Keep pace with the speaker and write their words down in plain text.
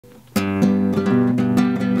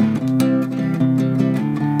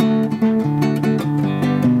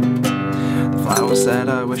flower said,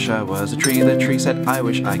 I wish I was a tree. The tree said, I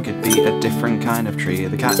wish I could be a different kind of tree.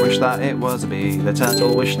 The cat wished that it was a bee. The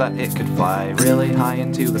turtle wished that it could fly really high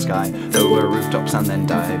into the sky, over rooftops and then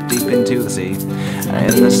dive deep into the sea.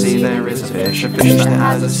 In the sea there is a fish that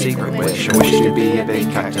has a secret wish. A wish to be a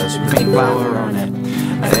big cactus with a pink flower on it.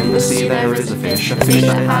 In the sea there is a fish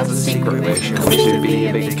that has a secret wish. A wish to be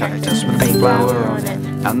a big cactus with a pink flower on it.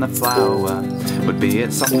 And the flower would be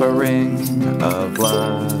its offering of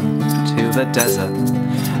love to the desert.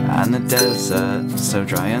 And the desert so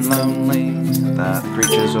dry and lonely that the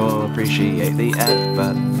creatures all appreciate the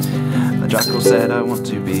effort. The jackal said, I want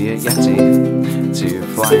to be a yeti, to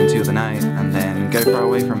fly into the night and then go far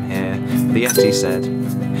away from here. The yeti said,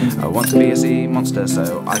 I want to be a sea monster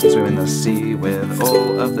so I can swim in the sea with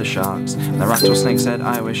all of the sharks. The rattlesnake said,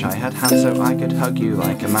 I wish I had hands so I could hug you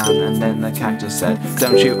like a man. And then the cactus said,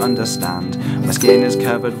 don't you understand? My skin is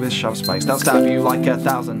covered with sharp spikes, they'll stab you like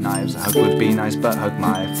 1,000 knives. A hug would be nice, but hug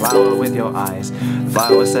my flower with your eyes. The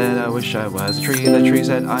flower said, I wish I was a tree. The tree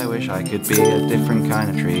said, I wish I could be a different kind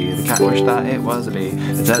of tree. The cat wished that it was a bee.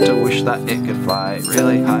 The turtle wished that it could fly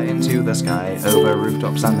really high into the sky, over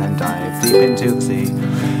rooftops and then dive deep into the sea.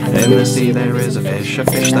 In the sea there is a fish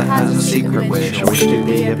that has a secret wish. A wish to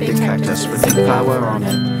be a big cactus with a pink flower on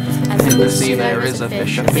it. In the sea there is a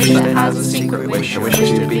fish that has a secret wish. A wish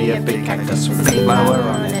to be a big cactus with a pink flower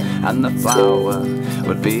on it. And the flower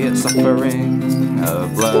would be its offering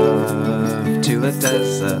of love to the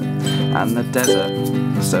desert. And the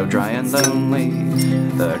desert so dry and lonely,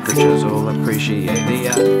 the creatures all appreciate the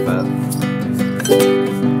effort.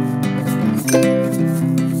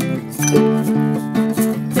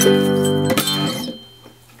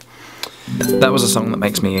 That was a song that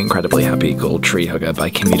makes me incredibly happy called Tree Hugger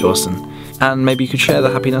by Kimmy Dawson. And maybe you could share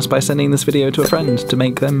the happiness by sending this video to a friend to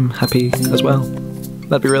make them happy as well.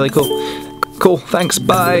 That'd be really cool. Cool, thanks,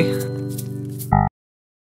 bye!